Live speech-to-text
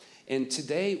And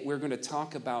today we're going to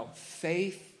talk about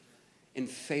faith and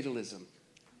fatalism.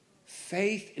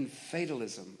 Faith and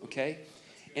fatalism, okay?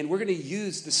 And we're going to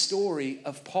use the story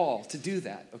of Paul to do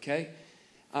that, okay?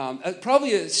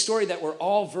 Probably a story that we're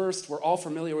all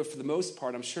familiar with for the most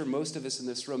part. I'm sure most of us in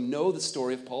this room know the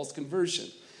story of Paul's conversion.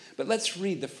 But let's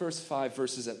read the first 5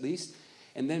 verses at least,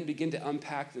 and then begin to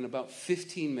unpack in about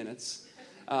 15 minutes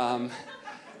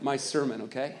my sermon,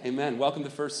 okay? Amen. Welcome to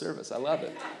first service. I love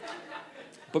it.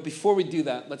 But before we do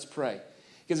that, let's pray.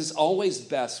 Because it's always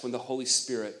best when the Holy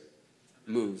Spirit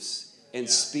moves and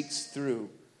speaks through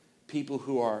people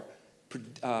who are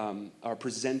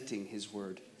presenting his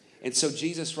word. And so,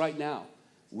 Jesus, right now,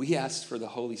 we ask for the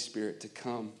Holy Spirit to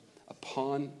come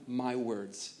upon my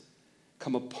words,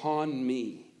 come upon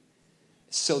me,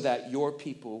 so that your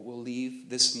people will leave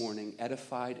this morning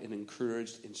edified and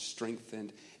encouraged and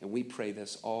strengthened. And we pray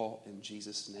this all in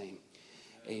Jesus' name.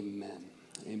 Amen.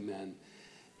 Amen.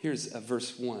 Here's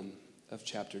verse 1 of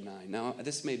chapter 9. Now,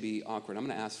 this may be awkward. I'm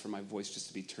going to ask for my voice just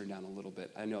to be turned down a little bit.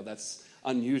 I know that's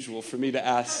unusual for me to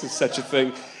ask such a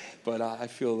thing, but I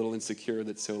feel a little insecure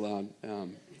that's so loud.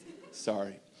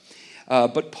 Sorry.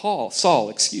 But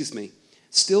Saul,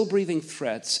 still breathing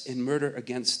threats and murder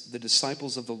against the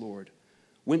disciples of the Lord,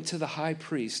 went to the high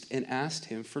priest and asked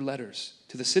him for letters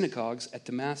to the synagogues at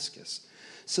Damascus,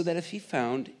 so that if he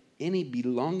found any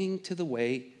belonging to the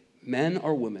way, men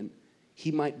or women,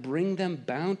 he might bring them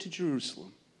bound to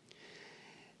Jerusalem.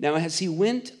 Now, as he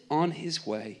went on his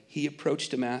way, he approached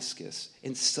Damascus,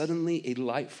 and suddenly a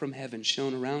light from heaven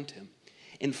shone around him.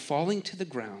 And falling to the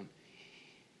ground,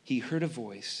 he heard a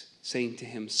voice saying to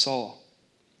him, Saul,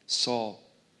 Saul,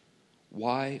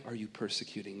 why are you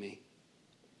persecuting me?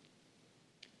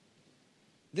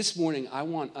 This morning, I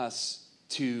want us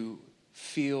to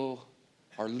feel,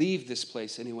 or leave this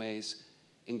place anyways,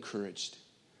 encouraged.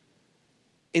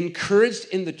 Encouraged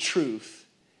in the truth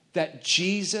that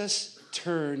Jesus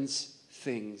turns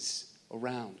things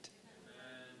around.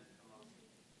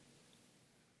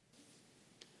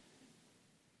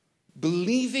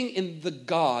 Believing in the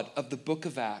God of the book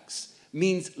of Acts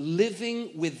means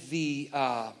living with the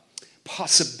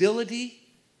possibility,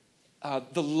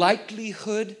 the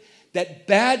likelihood that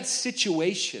bad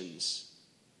situations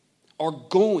are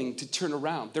going to turn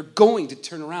around. They're going to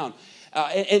turn around.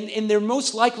 And they're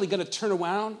most likely going to turn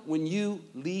around when you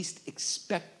least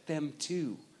expect them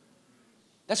to.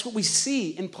 That's what we see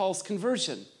in Paul's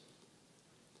conversion.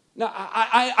 Now,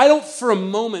 I don't for a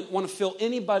moment want to fill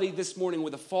anybody this morning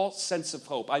with a false sense of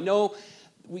hope. I know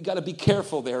we got to be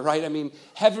careful there, right? I mean,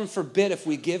 heaven forbid if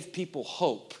we give people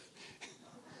hope.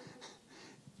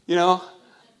 You know?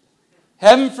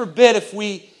 Heaven forbid if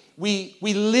we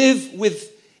live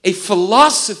with a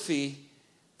philosophy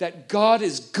that God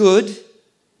is good,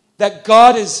 that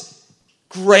God is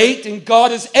great, and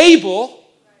God is able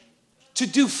to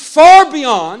do far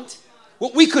beyond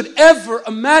what we could ever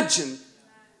imagine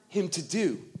him to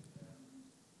do.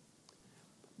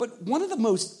 But one of the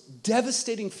most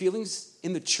devastating feelings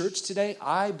in the church today,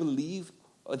 I believe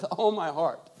with all my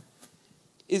heart,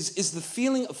 is the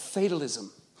feeling of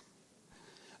fatalism.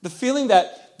 The feeling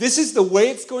that this is the way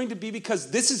it's going to be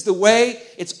because this is the way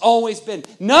it's always been.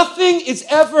 Nothing is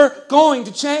ever going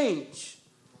to change.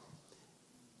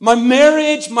 My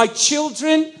marriage, my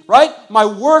children, right? My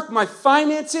work, my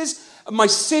finances, my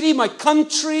city, my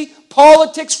country,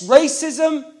 politics,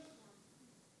 racism,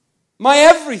 my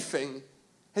everything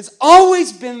has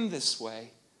always been this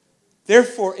way.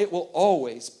 Therefore, it will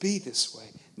always be this way.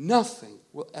 Nothing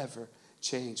will ever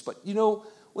change. But you know,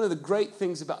 one of the great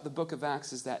things about the book of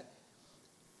Acts is that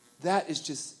is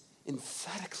just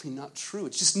emphatically not true.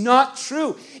 It's just not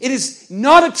true. It is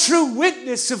not a true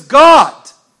witness of God.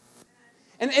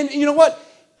 And you know what?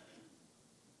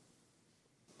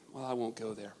 Well, I won't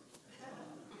go there.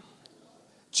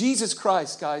 Jesus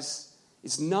Christ, guys,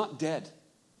 is not dead.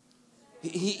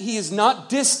 He is not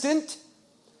distant.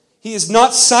 He is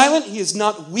not silent. He is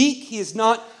not weak. He is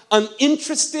not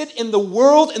uninterested in the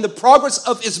world and the progress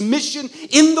of his mission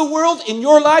in the world, in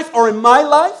your life or in my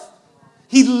life.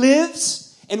 He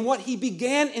lives, and what he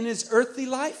began in his earthly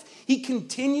life, he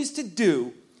continues to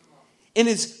do in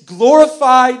his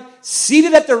glorified,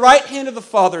 seated at the right hand of the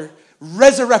Father,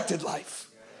 resurrected life.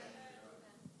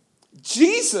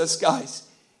 Jesus, guys,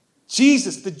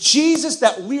 Jesus, the Jesus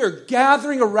that we are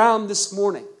gathering around this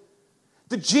morning,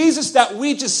 the Jesus that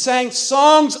we just sang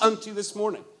songs unto this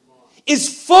morning,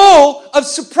 is full of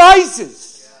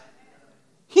surprises.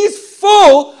 He's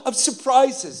full of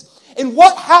surprises. And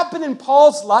what happened in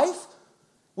Paul's life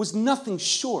was nothing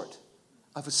short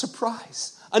of a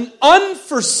surprise. An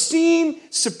unforeseen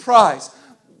surprise.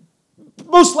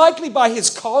 most likely by his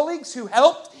colleagues who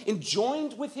helped and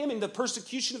joined with him in the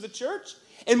persecution of the church,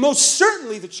 and most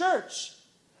certainly the church.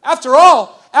 After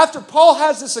all, after Paul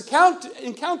has this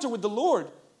encounter with the Lord,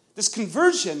 this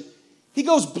conversion, he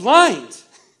goes blind.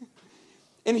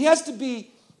 And he has to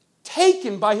be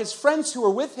taken by his friends who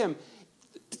are with him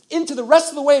into the rest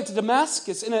of the way to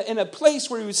Damascus, in a place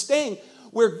where he was staying,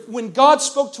 when God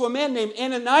spoke to a man named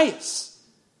Ananias.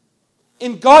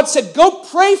 And God said, go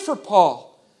pray for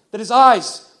Paul, that his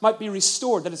eyes might be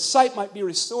restored, that his sight might be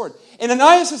restored. And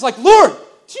Ananias is like, Lord,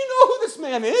 do you know who this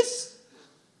man is?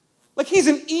 Like, he's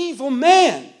an evil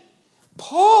man.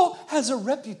 Paul has a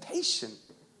reputation.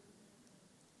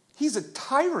 He's a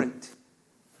tyrant.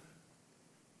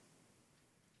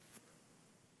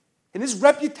 And his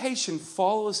reputation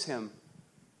follows him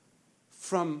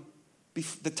from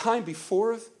the time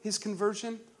before his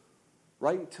conversion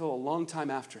right until a long time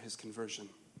after his conversion.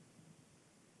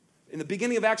 In the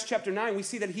beginning of Acts chapter 9, we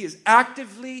see that he is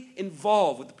actively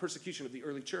involved with the persecution of the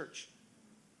early church.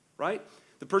 Right?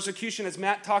 The persecution, as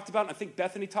Matt talked about, and I think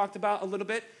Bethany talked about a little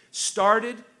bit,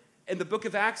 started in the book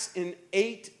of Acts in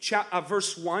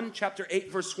chapter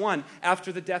 8, verse 1,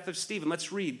 after the death of Stephen.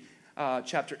 Let's read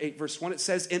chapter 8, verse 1. It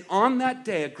says, and on that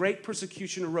day a great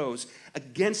persecution arose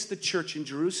against the church in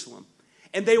Jerusalem,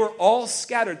 and they were all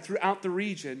scattered throughout the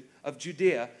region of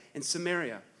Judea and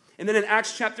Samaria. And then in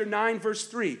Acts chapter 9, verse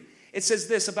 3, it says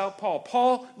this about Paul.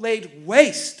 Paul laid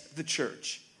waste the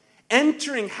church,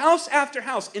 entering house after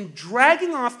house and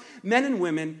dragging off men and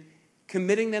women,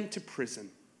 committing them to prison.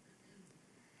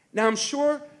 Now, I'm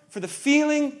sure for the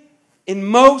feeling in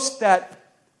most that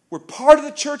were part of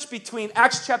the church between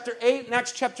Acts chapter 8 and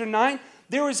Acts chapter 9,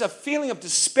 there was a feeling of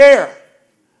despair.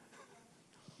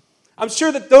 I'm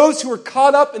sure that those who were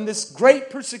caught up in this great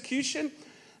persecution,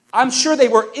 I'm sure they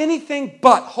were anything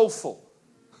but hopeful.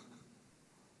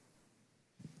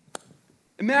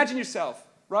 Imagine yourself,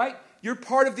 right? You're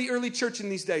part of the early church in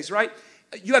these days, right?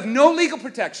 You have no legal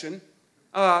protection.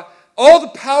 All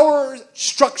the power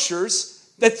structures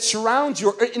that surround you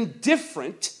are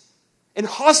indifferent and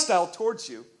hostile towards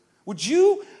you. Would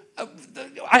you,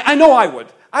 I know I would.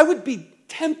 I would be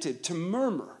tempted to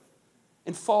murmur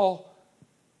and fall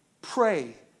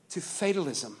prey to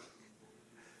fatalism.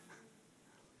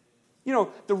 You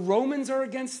know, the Romans are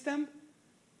against them.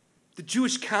 The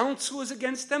Jewish council is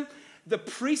against them. The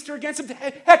priests are against them.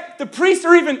 Heck, the priests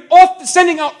are even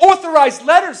sending out authorized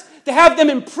letters to have them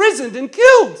imprisoned and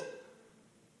killed.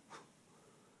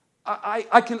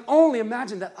 I can only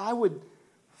imagine that I would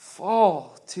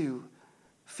fall to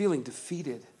feeling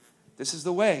defeated. This is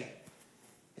the way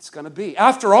it's going to be.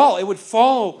 After all, it would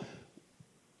follow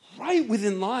right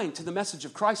within line to the message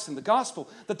of Christ and the gospel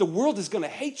that the world is going to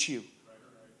hate you.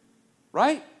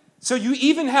 Right? So you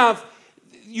even have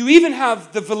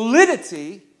the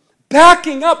validity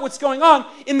backing up what's going on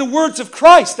in the words of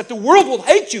Christ, that the world will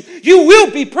hate you. You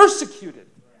will be persecuted.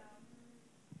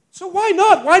 So why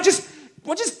not? Why just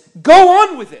go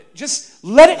on with it? Just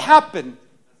let it happen.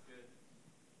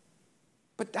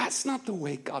 But that's not the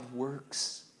way God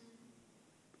works.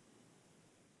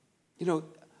 You know,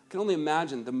 I can only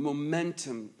imagine the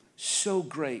momentum so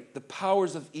great, the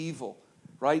powers of evil,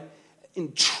 right?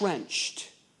 Entrenched.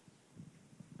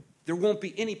 There won't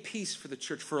be any peace for the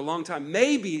church for a long time,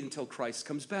 maybe until Christ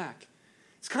comes back.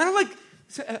 It's kind of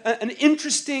like an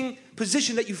interesting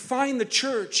position that you find the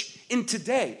church in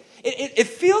today. It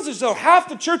feels as though half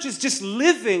the church is just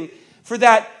living for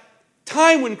that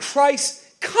time when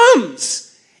Christ comes.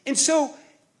 And so,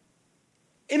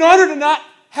 in order to not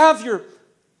have your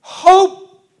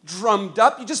hope drummed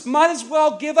up, you just might as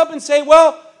well give up and say,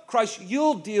 well, Christ,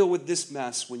 you'll deal with this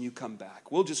mess when you come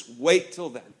back. We'll just wait till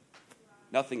then.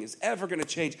 Nothing is ever going to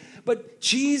change. But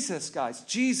Jesus, guys,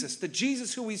 Jesus, the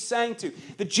Jesus who we sang to,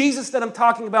 the Jesus that I'm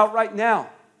talking about right now,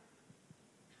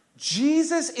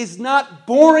 Jesus is not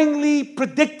boringly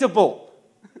predictable.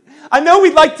 I know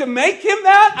we'd like to make him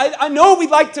that. I know we'd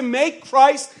like to make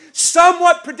Christ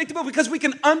somewhat predictable because we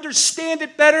can understand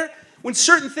it better. When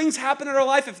certain things happen in our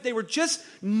life, if they were just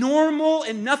normal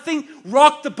and nothing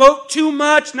rocked the boat too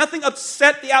much, nothing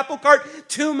upset the apple cart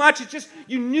too much, it's just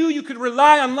you knew you could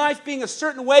rely on life being a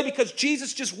certain way because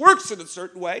Jesus just works in a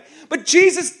certain way. But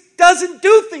Jesus doesn't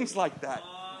do things like that.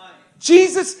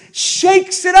 Jesus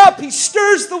shakes it up. He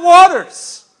stirs the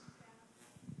waters.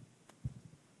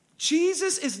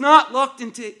 Jesus is not locked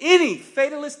into any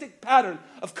fatalistic pattern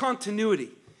of continuity.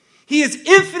 He is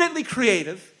infinitely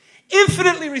creative,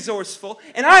 infinitely resourceful,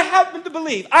 and I happen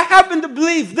to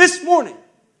believe this morning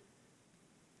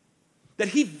that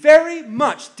he very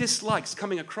much dislikes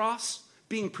coming across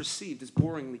being perceived as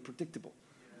boringly predictable.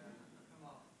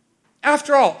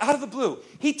 After all, out of the blue,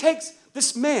 he takes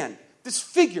this man, this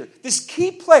figure, this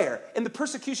key player in the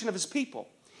persecution of his people.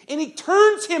 And he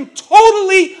turns him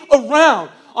totally around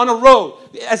on a road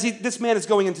as this man is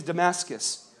going into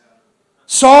Damascus.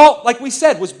 Saul, like we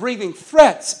said, was breathing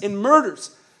threats and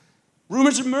murders,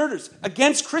 rumors of murders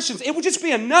against Christians. It would just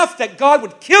be enough that God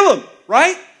would kill him,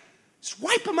 right? Just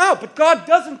wipe him out. But God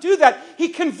doesn't do that. He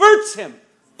converts him.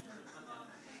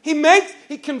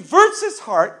 He converts his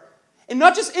heart, and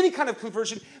not just any kind of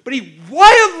conversion, but he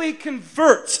wildly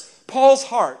converts Paul's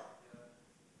heart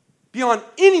beyond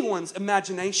anyone's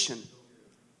imagination.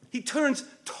 He turns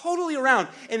totally around.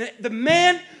 And the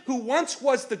man who once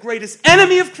was the greatest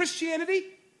enemy of Christianity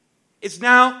is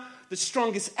now the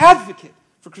strongest advocate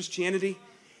for Christianity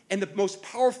and the most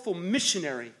powerful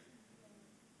missionary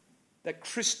that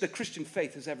the Christian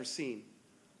faith has ever seen.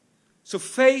 So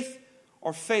faith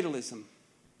or fatalism?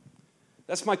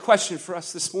 That's my question for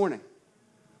us this morning.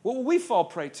 What will we fall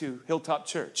prey to, Hilltop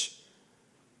Church?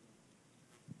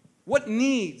 What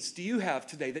needs do you have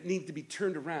today that need to be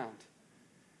turned around?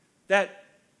 That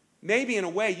maybe in a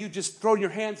way you just thrown your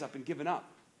hands up and given up.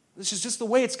 This is just the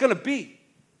way it's going to be.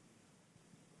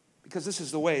 Because this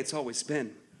is the way it's always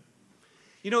been.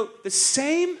 You know, the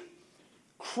same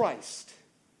Christ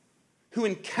who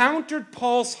encountered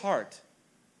Paul's heart,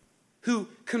 who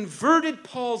converted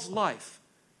Paul's life,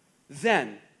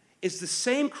 then is the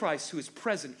same Christ who is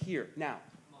present here now.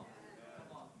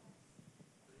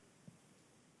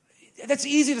 That's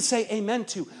easy to say amen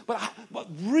to, but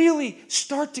really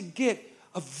start to get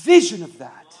a vision of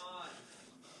that.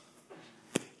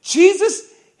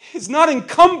 Jesus is not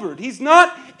encumbered. He's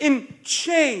not in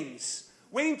chains,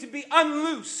 waiting to be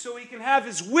unloosed so he can have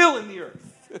his will in the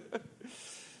earth.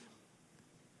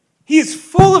 He is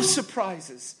full of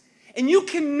surprises. And you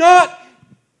cannot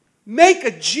make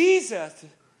a Jesus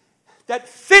that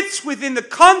fits within the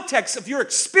context of your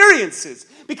experiences.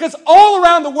 Because all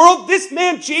around the world, this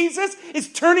man Jesus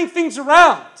is turning things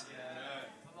around.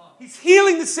 He's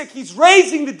healing the sick. He's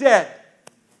raising the dead.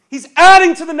 He's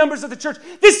adding to the numbers of the church.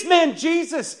 This man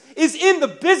Jesus is in the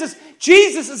business.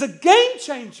 Jesus is a game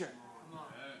changer.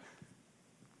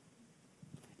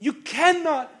 You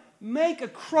cannot make a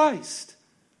Christ.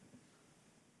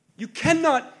 You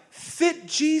cannot fit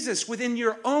Jesus within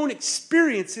your own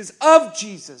experiences of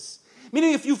Jesus.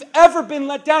 Meaning if you've ever been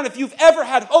let down, if you've ever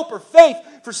had hope or faith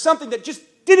for something that just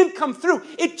didn't come through,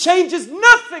 it changes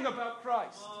nothing about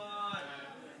Christ.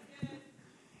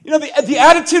 You know, the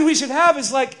attitude we should have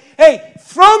is like, hey,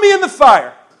 throw me in the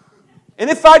fire. And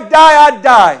if I die, I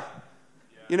die.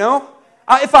 You know?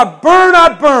 If I burn,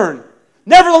 I burn.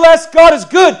 Nevertheless, God is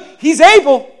good. He's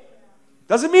able.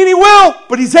 Doesn't mean He will,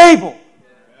 but He's able.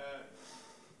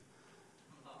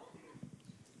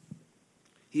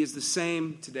 He is the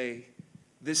same today,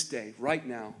 this day, right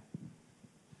now,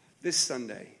 this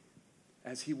Sunday,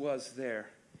 as He was there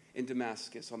in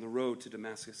Damascus, on the road to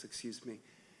Damascus,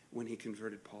 when He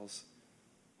converted Paul's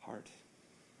heart.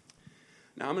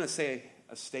 Now, I'm going to say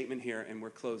a statement here, and we're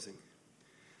closing.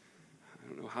 I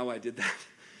don't know how I did that,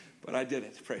 but I did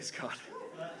it. Praise God.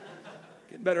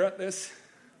 Getting better at this.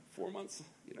 4 months,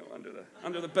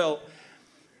 under the belt.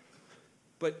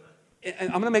 But and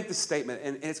I'm going to make this statement,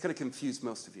 and it's going to confuse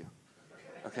most of you.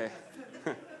 Okay,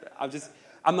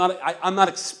 I'm not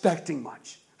expecting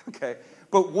much. Okay,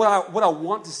 but what I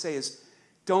want to say is,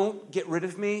 don't get rid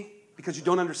of me because you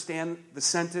don't understand the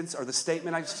sentence or the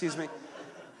statement.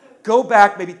 Go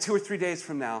back maybe 2 or 3 days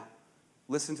from now,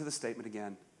 listen to the statement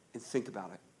again, and think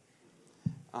about it.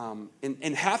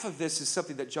 And half of this is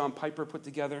something that John Piper put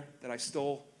together that I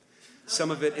stole.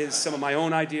 Some of it is some of my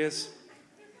own ideas,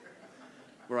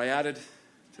 where I added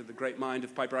to the great mind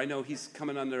of Piper. I know he's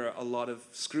coming under a lot of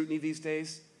scrutiny these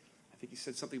days. I think he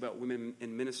said something about women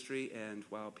in ministry, and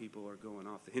wow, people are going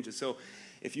off the hinges. So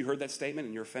if you heard that statement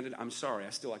and you're offended, I'm sorry.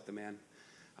 I still like the man,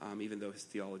 even though his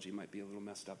theology might be a little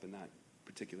messed up in that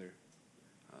particular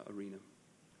arena.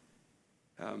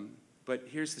 But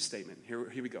here's the statement. Here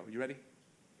we go. You ready?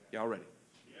 Y'all ready?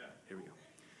 Yeah. Here we go.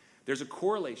 There's a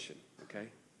correlation, okay?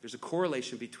 There's a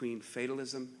correlation between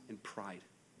fatalism and pride.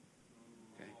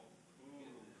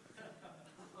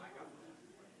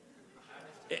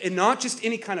 And not just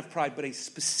any kind of pride, but a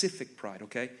specific pride,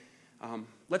 okay?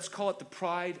 Let's call it the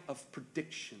pride of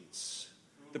predictions.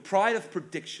 The pride of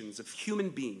predictions of human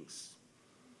beings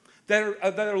that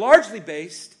are largely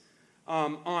based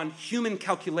on human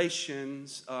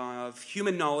calculations of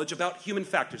human knowledge about human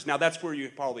factors. Now, that's where you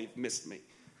probably missed me.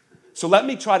 So let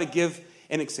me try to give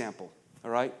an example,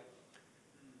 all right?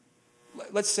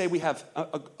 Let's say we have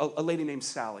a lady named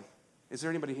Sally. Is there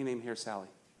anybody named here Sally?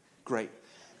 Great.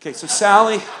 Okay, so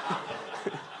Sally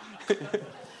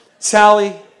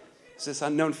is this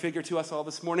unknown figure to us all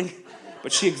this morning,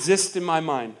 but she exists in my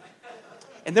mind.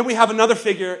 And then we have another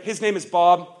figure. His name is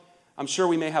Bob. I'm sure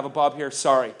we may have a Bob here.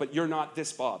 Sorry, but you're not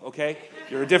this Bob, okay?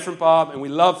 You're a different Bob, and we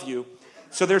love you.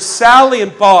 So there's Sally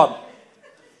and Bob.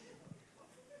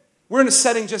 We're in a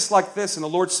setting just like this, and the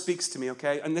Lord speaks to me,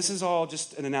 okay? And this is all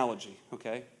just an analogy,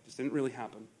 okay? This didn't really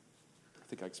happen. I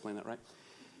think I explained that right.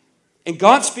 And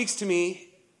God speaks to me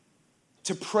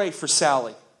to pray for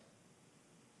Sally.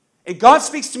 And God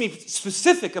speaks to me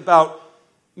specific about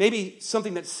maybe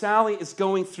something that Sally is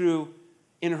going through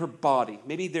in her body.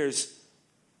 Maybe there's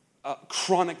a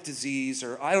chronic disease,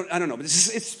 or I don't know, but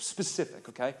it's specific,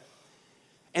 okay?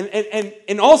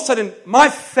 And all of a sudden, my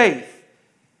faith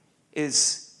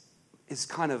is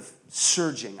kind of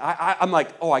surging. I'm like,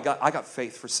 oh, I got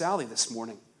faith for Sally this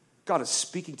morning. God is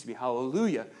speaking to me,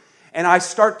 hallelujah. And I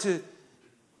start to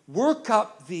work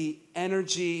up the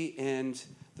energy and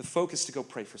the focus to go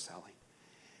pray for Sally.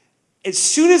 As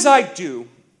soon as I do,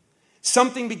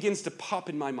 something begins to pop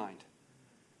in my mind.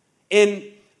 And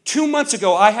 2 months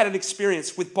ago, I had an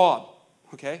experience with Bob,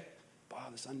 okay?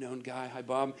 Bob, this unknown guy. Hi,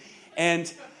 Bob.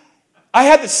 And I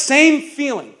had the same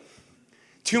feeling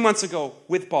 2 months ago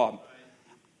with Bob.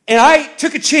 And I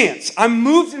took a chance. I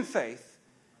moved in faith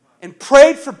and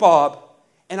prayed for Bob,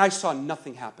 and I saw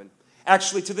nothing happen.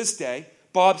 Actually, to this day,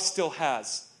 Bob still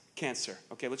has cancer.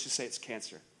 Okay, let's just say it's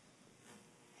cancer.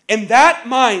 And that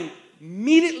mind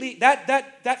immediately,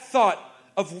 that thought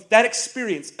of that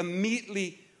experience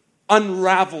immediately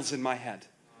unravels in my head.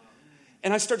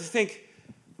 And I start to think,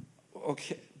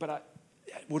 okay, but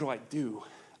what do I do?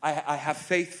 I have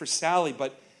faith for Sally,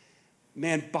 but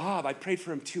man, Bob, I prayed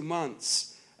for him 2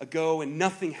 months ago and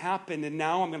nothing happened, and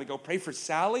now I'm going to go pray for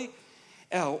Sally?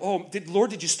 Lord,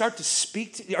 did you start to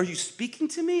speak? Are you speaking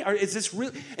to me? Or is this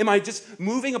real? Am I just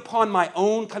moving upon my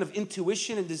own kind of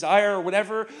intuition and desire or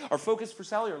whatever, or focus for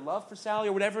Sally or love for Sally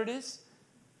or whatever it is?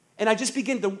 And I just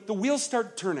begin, the wheels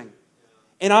start turning.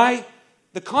 And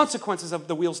the consequences of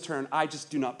the wheels turn, I just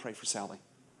do not pray for Sally.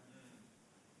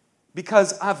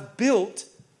 Because I've built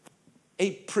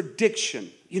a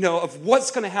prediction, of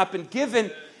what's going to happen given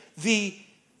the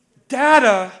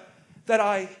data that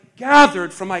I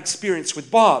gathered from my experience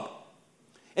with Bob.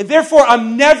 And therefore,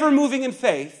 I'm never moving in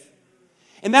faith.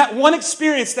 And that one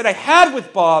experience that I had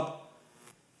with Bob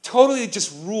totally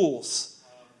just rules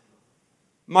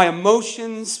my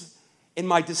emotions and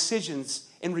my decisions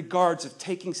in regards of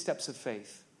taking steps of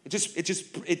faith.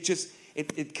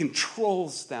 It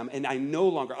controls them, and I no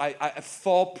longer, I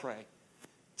fall prey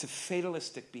to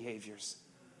fatalistic behaviors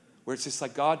where it's just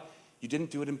like, God, you didn't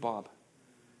do it in Bob,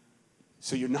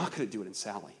 so you're not going to do it in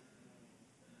Sally.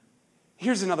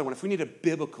 Here's another one. If we need a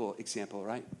biblical example,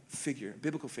 right?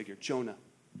 Biblical figure, Jonah.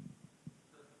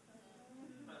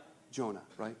 Jonah,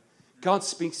 right? God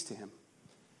speaks to him.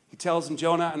 He tells him,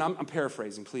 Jonah, and I'm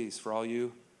paraphrasing, please, for all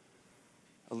you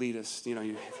elitists,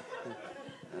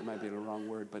 that might be the wrong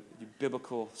word, but you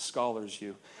biblical scholars,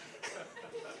 you.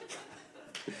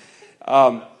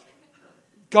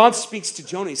 God speaks to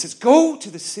Jonah. He says, go to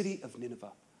the city of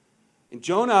Nineveh. And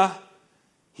Jonah,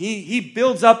 he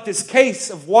builds up this case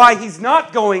of why he's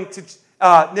not going to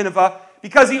Nineveh,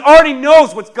 because he already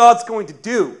knows what God's going to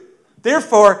do.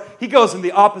 Therefore, he goes in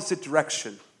the opposite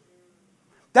direction.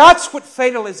 That's what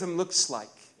fatalism looks like.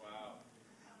 Wow.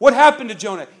 What happened to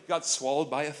Jonah? He got swallowed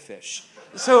by a fish.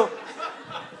 So,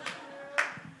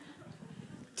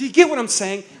 do you get what I'm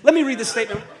saying? Let me read the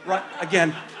statement right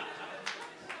again.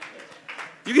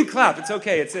 You can clap. It's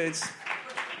okay. It's.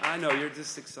 I know, you're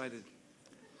just excited.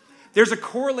 There's a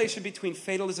correlation between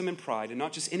fatalism and pride, and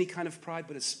not just any kind of pride,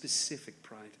 but a specific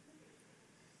pride.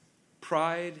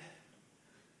 Pride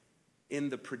in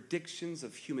the predictions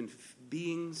of human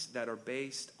beings that are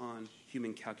based on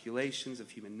human calculations, of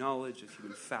human knowledge, of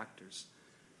human factors.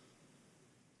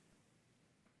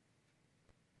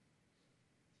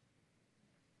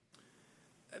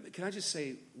 Can I just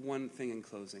say one thing in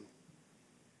closing?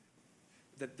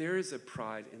 That there is a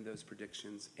pride in those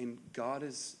predictions, and God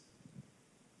is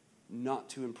not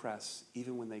to impress,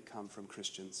 even when they come from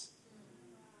Christians.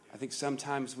 I think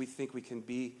sometimes we think we can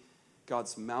be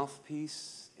God's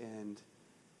mouthpiece and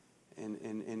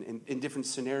in different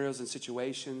scenarios and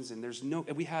situations, and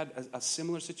we had a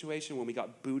similar situation when we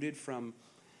got booted from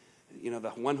the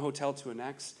one hotel to the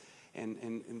next,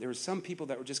 and there were some people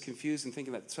that were just confused and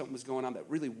thinking that something was going on that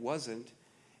really wasn't,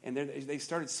 and they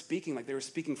started speaking like they were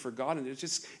speaking for God, and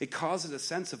it causes a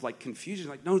sense of like confusion,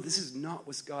 like, no, this is not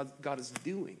what God is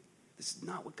doing. This is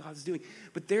not what God's doing.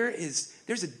 But there's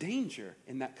a danger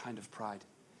in that kind of pride.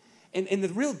 And the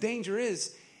real danger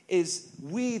is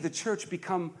we, the church,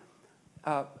 become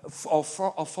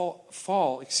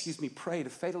prey to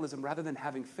fatalism rather than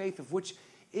having faith, of which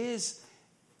is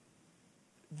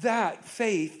that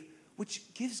faith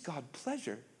which gives God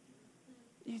pleasure.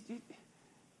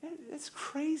 It's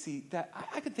crazy that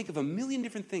I could think of a million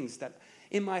different things that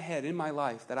in my head, in my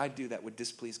life, that I do that would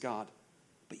displease God.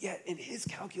 But yet, in his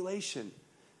calculation,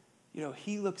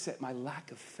 he looks at my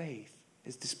lack of faith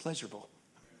as displeasurable.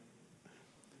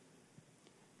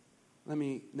 Let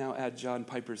me now add John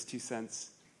Piper's 2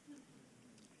 cents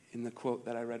in the quote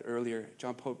that I read earlier.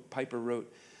 John Piper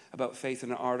wrote about faith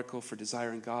in an article for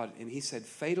Desiring God, and he said,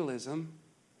 fatalism,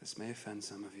 this may offend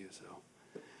some of you,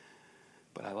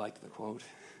 but I liked the quote.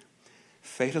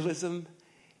 Fatalism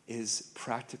is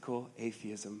practical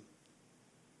atheism.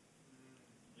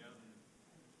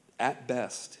 At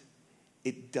best,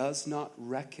 it does not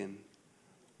reckon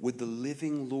with the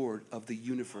living Lord of the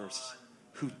universe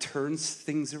who turns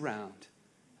things around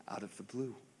out of the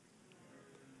blue.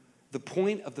 The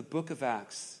point of the book of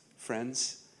Acts,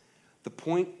 friends, the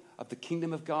point of the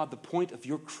kingdom of God, the point of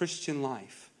your Christian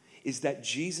life is that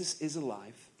Jesus is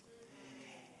alive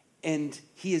and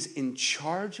he is in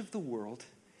charge of the world,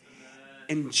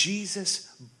 and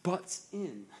Jesus butts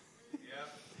in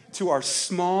to our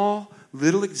small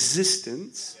little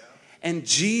existence, and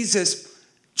Jesus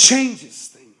changes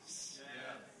things.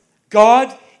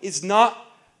 God is not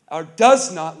or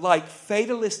does not like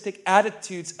fatalistic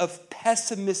attitudes of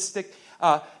pessimistic,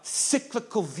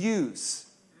 cyclical views.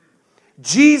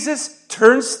 Jesus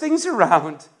turns things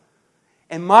around.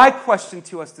 And my question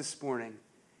to us this morning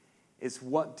is,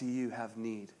 what do you have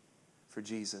need for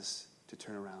Jesus to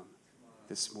turn around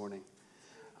this morning?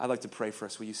 I'd like to pray for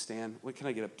us. Will you stand? Can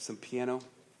I get some piano?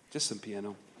 Just some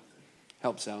piano.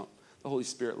 Helps out. The Holy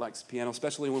Spirit likes piano,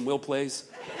 especially when Will plays.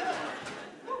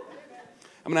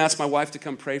 I'm going to ask my wife to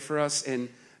come pray for us, and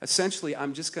essentially we're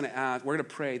going to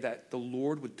pray that the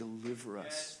Lord would deliver us.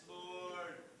 Yes,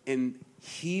 Lord. And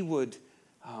He would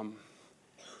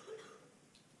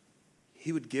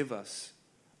give us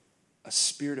a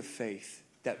spirit of faith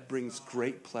that brings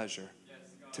great pleasure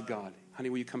to God.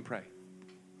 Honey, will you come pray?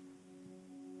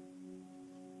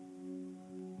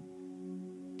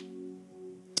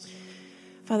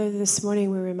 Father, this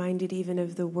morning we're reminded even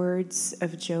of the words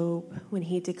of Job when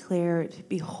he declared,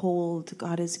 "Behold,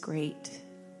 God is great,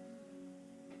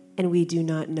 and we do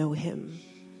not know him."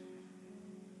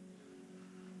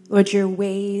 Lord, your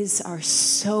ways are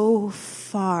so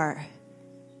far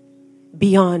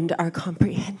beyond our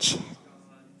comprehension.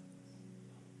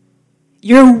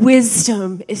 Your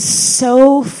wisdom is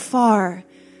so far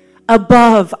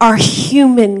above our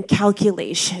human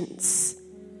calculations.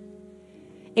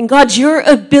 And God, your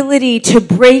ability to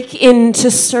break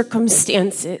into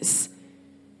circumstances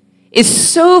is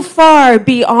so far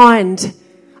beyond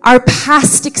our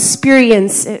past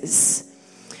experiences.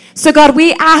 So God,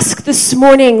 we ask this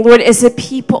morning, Lord, as a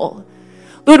people,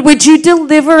 Lord, would you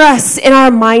deliver us in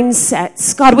our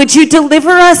mindsets? God, would you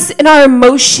deliver us in our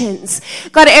emotions?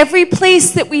 God, every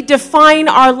place that we define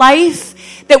our life,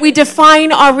 that we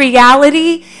define our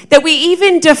reality, that we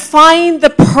even define the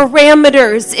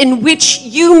parameters in which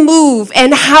you move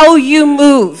and how you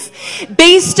move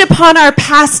based upon our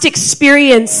past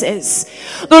experiences.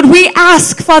 Lord, we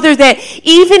ask, Father, that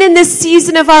even in this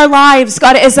season of our lives,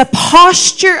 God, as a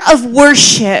posture of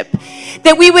worship,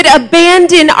 that we would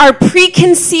abandon our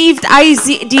preconceived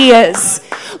ideas.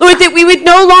 Lord, that we would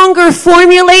no longer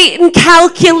formulate and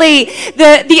calculate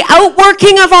the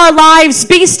outworking of our lives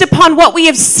based upon what we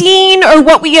have seen or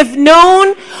what we have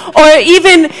known or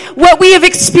even what we have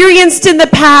experienced in the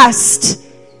past.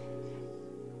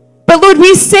 But Lord,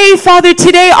 we say, Father,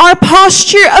 today our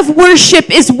posture of worship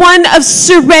is one of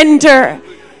surrender.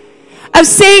 Of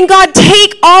saying, God,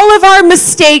 take all of our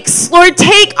mistakes. Lord,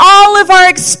 take all of our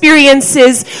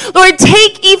experiences. Lord,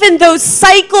 take even those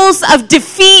cycles of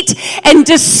defeat and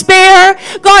despair.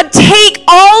 God, take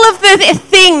all of the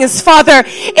things, Father,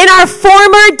 in our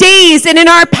former days and in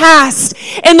our past.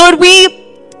 And Lord, we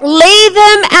lay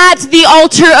them at the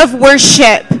altar of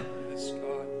worship.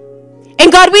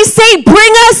 And God, we say,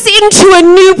 bring us into a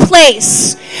new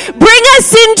place. Bring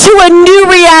us into a new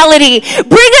reality.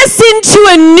 Bring us into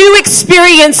a new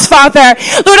experience, Father.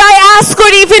 Lord, I ask,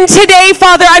 Lord, even today,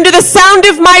 Father, under the sound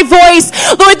of my voice,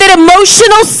 Lord, that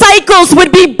emotional cycles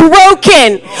would be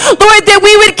broken. Lord, that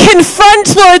we would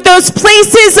confront, Lord, those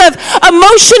places of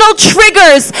emotional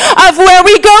triggers of where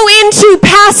we go into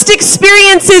past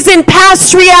experiences and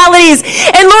past realities.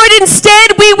 And Lord,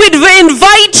 instead, we would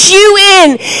invite you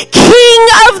in, King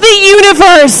of the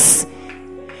universe,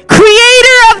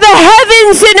 Creator of the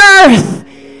heavens and earth,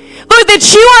 Lord, that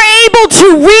you are able to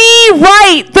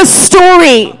rewrite the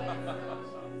story.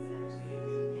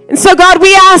 so, God,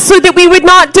 we ask, Lord, that we would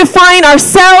not define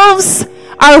ourselves,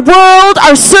 our world,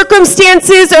 our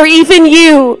circumstances, or even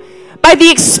you by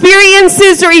the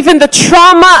experiences or even the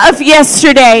trauma of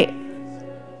yesterday.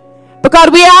 But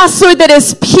God, we ask, Lord, that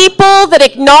as people that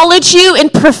acknowledge you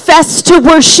and profess to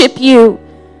worship you,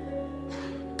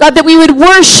 God, that we would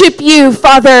worship you,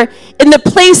 Father, in the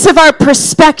place of our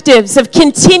perspectives, of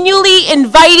continually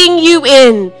inviting you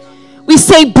in. We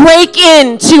say, break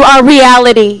into our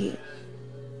reality.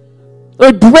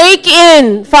 Lord, break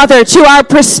in, Father, to our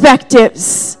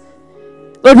perspectives.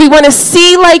 Lord, we want to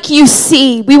see like you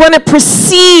see. We want to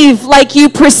perceive like you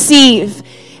perceive.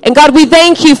 And God, we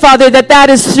thank you, Father, that that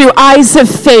is through eyes of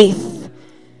faith,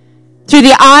 through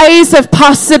the eyes of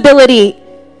possibility.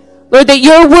 Lord, that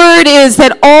your word is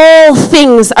that all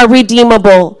things are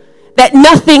redeemable, that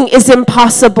nothing is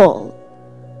impossible.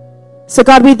 So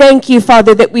God, we thank you,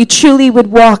 Father, that we truly would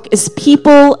walk as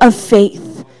people of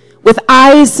faith, with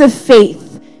eyes of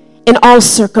faith in all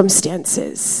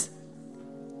circumstances.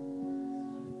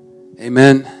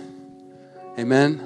 Amen. Amen.